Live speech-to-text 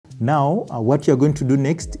Now, what you're going to do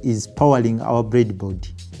next is powering our breadboard.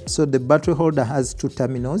 So the battery holder has two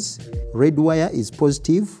terminals. Red wire is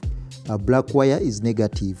positive, black wire is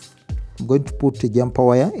negative. I'm going to put a jumper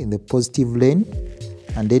wire in the positive lane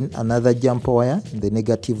and then another jumper wire in the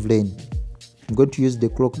negative lane. I'm going to use the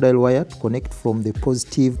crocodile wire to connect from the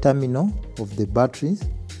positive terminal of the batteries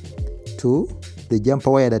to the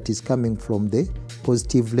jumper wire that is coming from the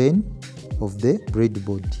positive lane of the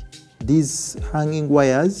breadboard. These hanging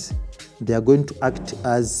wires, they are going to act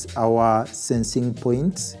as our sensing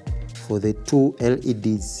points for the two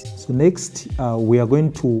LEDs. So next, we are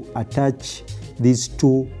going to attach these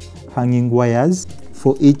two hanging wires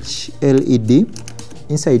for each LED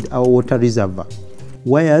inside our water reservoir.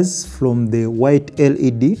 Wires from the white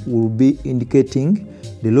LED will be indicating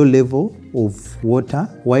the low level of water,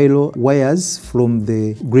 while wires from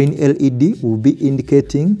the green LED will be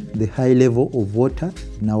indicating the high level of water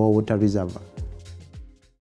in our water reservoir.